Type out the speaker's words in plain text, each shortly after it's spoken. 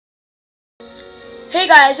Hey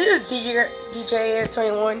guys, this is DJ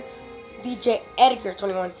 21, DJ Edgar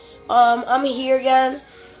 21. I'm here again.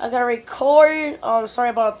 I gotta record. Sorry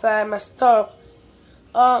about that, I messed up.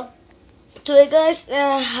 Um, Today guys,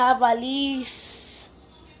 I have at least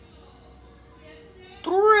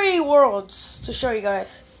 3 worlds to show you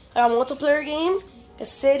guys. I got a multiplayer game, a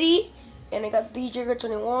city, and I got DJ Edgar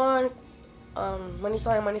 21. Money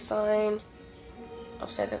sign,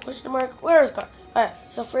 upside down question mark. Where is God? Alright,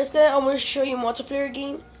 so first guy, I'm gonna show you a multiplayer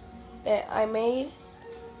game that I made.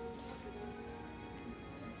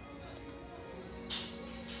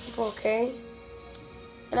 Okay,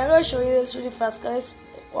 and I'm gonna show you this really fast, guys.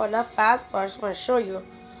 Well, not fast, but I just want to show you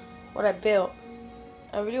what I built.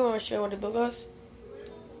 I really want to show you what I built, guys.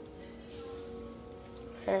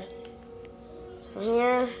 Okay, so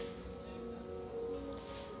here,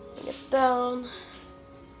 get down.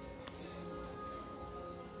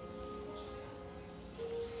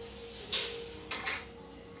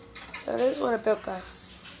 So this is what I built,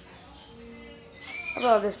 guys. How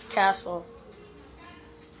about this castle?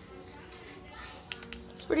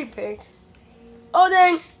 It's pretty big. Oh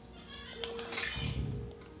dang!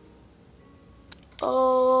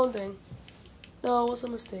 Oh dang! No, it was a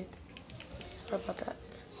mistake. Sorry about that.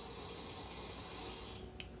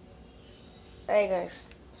 Hey guys,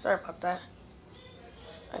 sorry about that.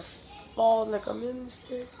 I fall like a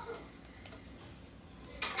minister.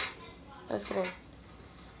 Let's get in.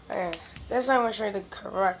 Yes, this time I'm gonna show you the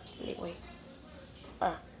correct way.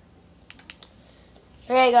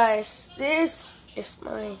 Okay guys, this is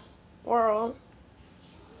my world.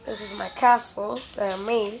 This is my castle that I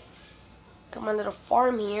made. Got my little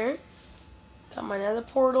farm here. Got my nether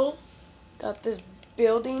portal. Got this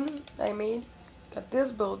building that I made. Got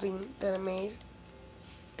this building that I made.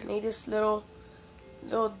 I made this little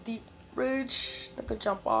deep bridge that could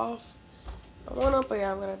jump off. I wanna, but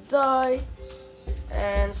yeah, I'm gonna die.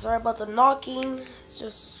 And sorry about the knocking. It's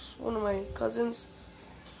just one of my cousins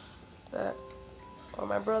or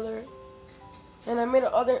my brother. And I made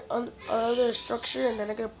other structure, and then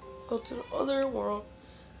I gotta go to the other world.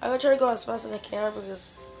 I'm gonna try to go as fast as I can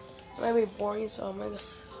because it might be boring, so I'm gonna go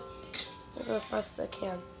as fast as I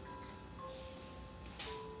can.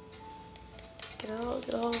 Get out,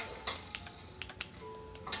 get out.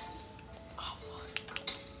 Oh fuck.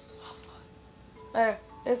 Oh fuck. Alright,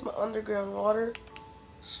 there's my underground water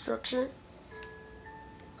structure.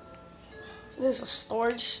 There's a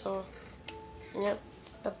storage, so yeah.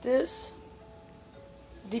 Got this.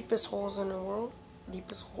 Deepest holes in the world.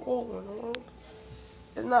 Deepest hole in the world.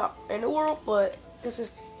 It's not in the world, but this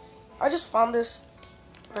is. I just found this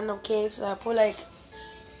random cave, so I put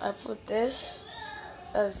this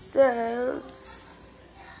that says,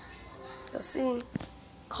 let's see,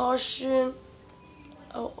 caution,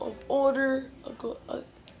 out of order. Oh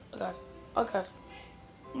god, oh god,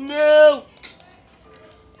 no.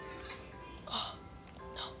 Oh,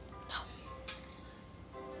 no, no.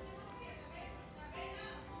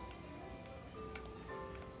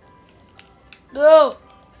 No!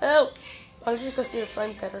 Help! I'll just go see the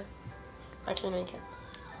sign better. I can't make it.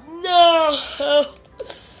 No! Help!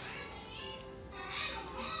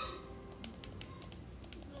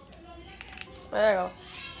 There you go.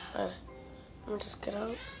 Alright. Let me just get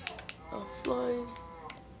out. I'm flying.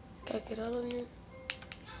 Gotta get out of here.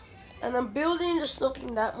 And I'm building, there's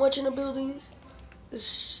nothing that much in the buildings.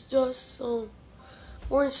 It's just some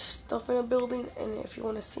more stuff in the building. And if you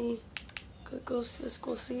want to see, let's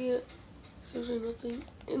go see it. There's nothing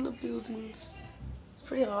in the buildings. It's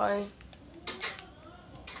pretty high.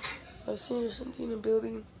 So I see there's something in the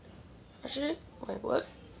building. Actually, wait, what?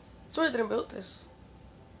 Sorry, I didn't build this.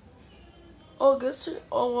 Oh,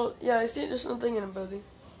 well, yeah, I see there's something in the building.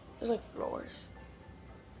 There's like floors.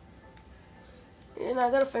 And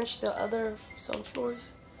I gotta finish some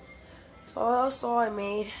floors. So that's all I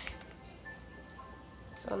made.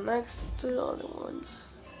 So next to the other one.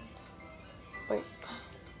 Wait.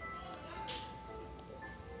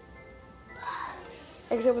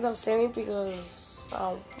 Exit without saving because I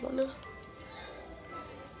don't wanna.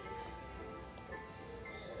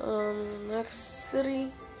 Next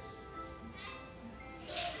city.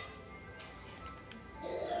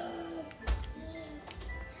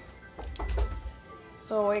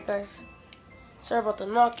 Oh wait, guys. Sorry about the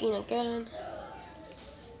knocking again.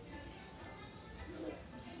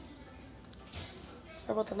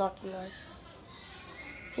 Sorry about the knocking, guys.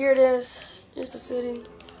 Here it is. Here's the city.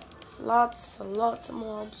 Lots and lots of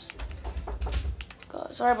mobs.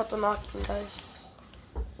 God, sorry about the knocking, guys.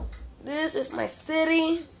 This is my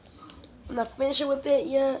city. I'm not finishing with it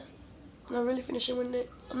yet. I'm not really finishing with it.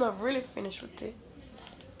 I'm not really finished with it.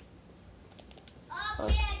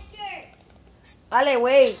 Ale,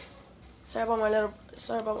 wait. Sorry about my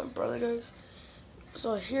brother, guys.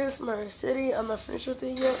 So here's my city. I'm not finished with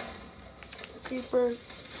it yet. Creeper.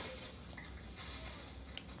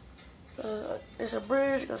 There's a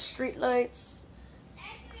bridge, got street lights.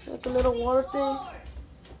 It's like a little water thing.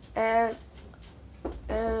 And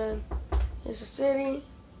here's a city.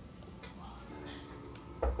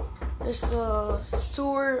 There's a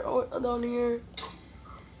sewer down here.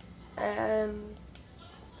 And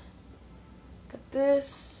got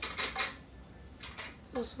this.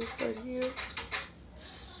 This inside here.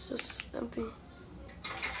 It's just empty.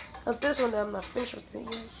 Now this one that I'm not finished with it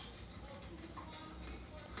yet.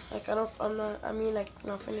 Like I'm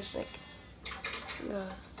not finished like the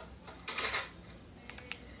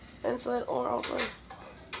inside or outside.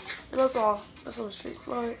 And that's all. That's some street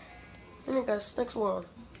light. And then guys, next world.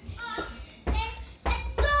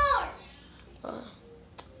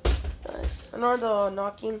 Guys, another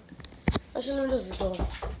knocking. Actually, let me just go.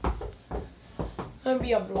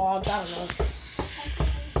 Maybe a vlog, I don't know.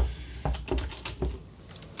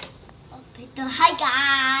 Hi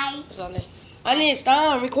guys. Ale, Ale,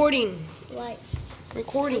 stop recording. What?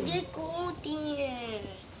 Recording. Recording.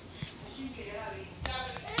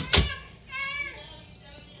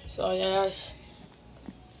 So yeah, guys.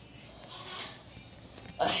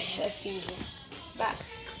 Let's see. Back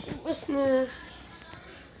to business.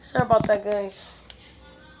 Sorry about that, guys.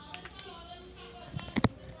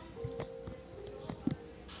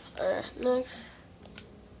 Next,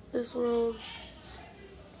 this world.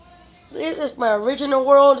 This is my original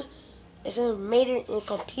world. It's made it in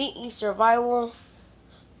completely survival.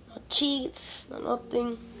 No cheats, no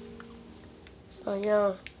nothing. So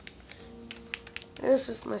yeah, this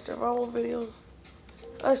is my survival video.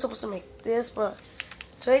 I was supposed to make this, but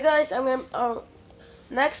today, guys, I'm gonna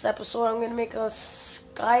next episode I'm gonna make a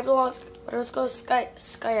skyblock. What is it called? Sky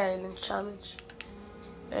Island challenge.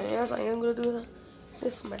 And yes, I am gonna do that.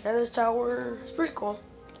 This is my nether tower. It's pretty cool.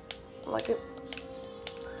 I like it.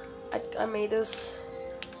 I made this.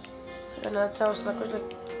 It's like another tower, so I could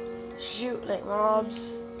like shoot like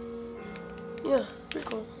mobs. Yeah, pretty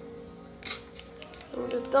cool. And we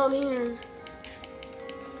get down here.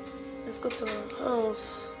 Let's go to our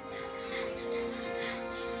house.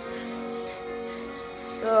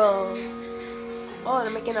 So, oh,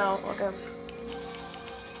 they're making out. Okay.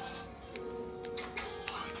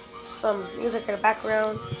 Some music in the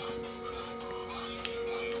background.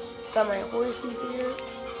 Got my horses here.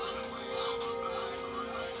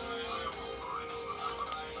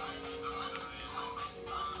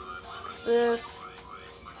 This.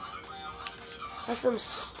 That's some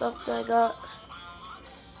stuff that I got.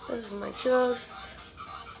 This is my chest.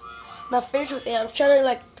 Not finished with it. I'm trying to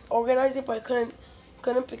like organize it, but I couldn't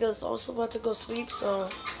because I was about to go sleep. So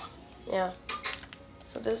yeah.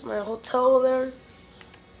 So there's my hotel there.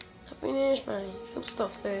 I finished some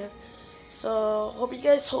stuff there. So hope you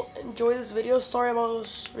guys enjoy this video. Sorry about it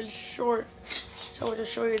was really short. So I want to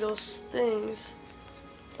show you those things.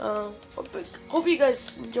 Hope you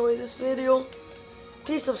guys enjoy this video.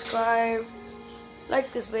 Please subscribe,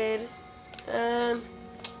 like this vid, and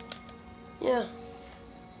yeah.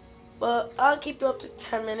 But I'll keep you up to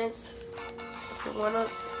 10 minutes if you wanna.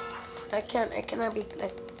 I cannot be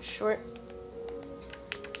like short.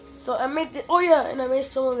 So I made the, oh yeah, and I made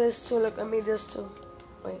some of this too. Look, I made this too.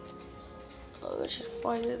 Wait, I should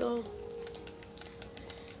find it though.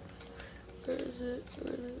 Where is it?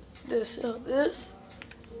 Where is it? This, yeah, this.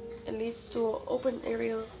 It leads to an open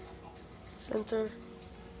area center.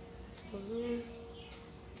 To here.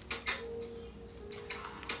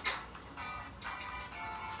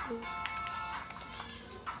 See,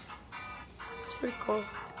 it's pretty cool.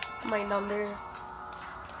 Mine down there.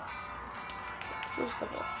 Some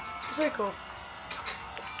stuff. It's pretty cool.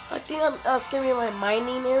 I think it's gonna be my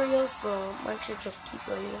mining area, so I might just keep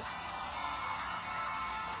playing it.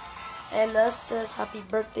 And that says happy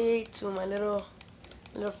birthday to my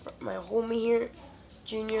my homie here,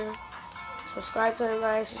 Junior. Subscribe to him,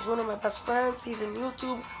 guys. He's one of my best friends. He's in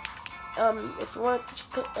YouTube. If you want to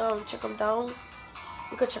check him down,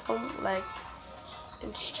 you could check him like in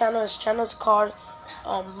his channel. His channel's called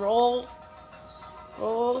Roll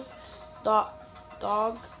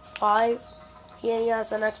Dog 5. He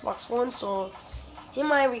has an Xbox One, so he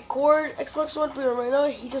might record Xbox One, but right now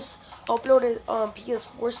he just uploaded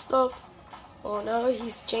PS4 stuff. Oh, now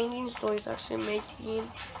he's changing, so he's actually making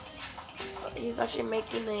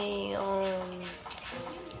a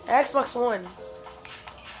Xbox One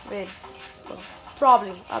vid. So,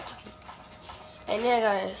 probably I'll tell you. And yeah,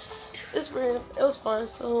 guys, it was fun.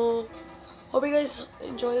 So hope you guys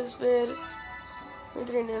enjoy this vid. We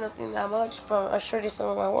didn't do nothing that much, but I showed you some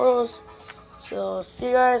of my worlds. So see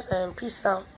you guys and peace out.